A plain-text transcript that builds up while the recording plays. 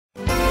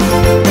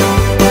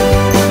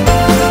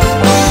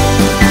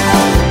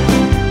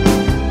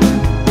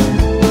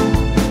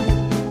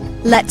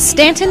Let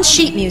Stanton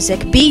Sheet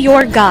Music be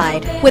your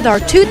guide with our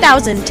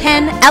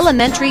 2010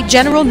 Elementary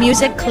General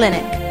Music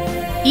Clinic.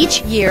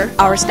 Each year,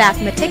 our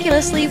staff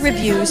meticulously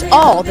reviews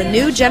all the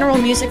new general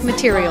music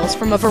materials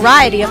from a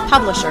variety of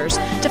publishers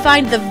to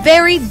find the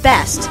very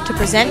best to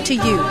present to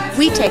you.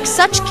 We take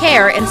such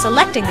care in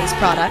selecting these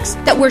products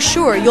that we're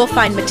sure you'll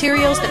find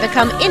materials that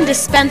become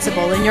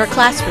indispensable in your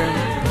classroom.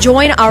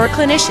 Join our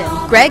clinician,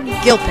 Greg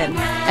Gilpin,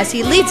 as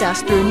he leads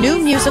us through new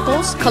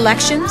musicals,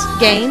 collections,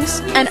 games,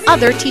 and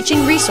other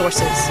teaching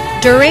resources.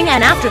 During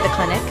and after the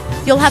clinic,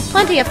 you'll have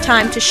plenty of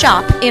time to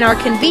shop in our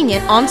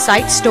convenient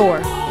on-site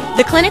store.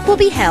 The clinic will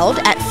be held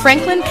at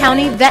Franklin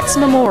County Vets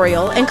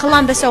Memorial in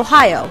Columbus,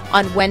 Ohio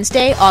on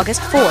Wednesday,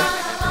 August 4th.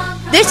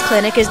 This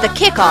clinic is the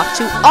kickoff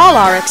to all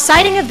our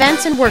exciting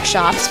events and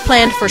workshops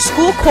planned for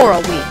School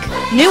Choral Week.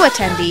 New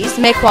attendees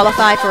may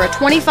qualify for a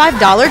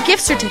 $25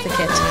 gift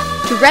certificate.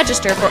 To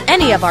register for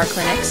any of our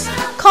clinics,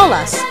 call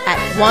us at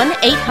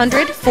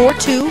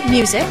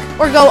 1-800-42-MUSIC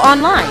or go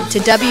online to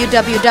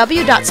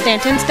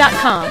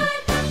www.stantons.com.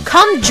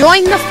 Come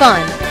join the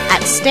fun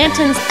at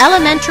Stanton's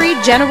Elementary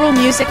General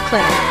Music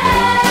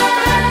Clinic.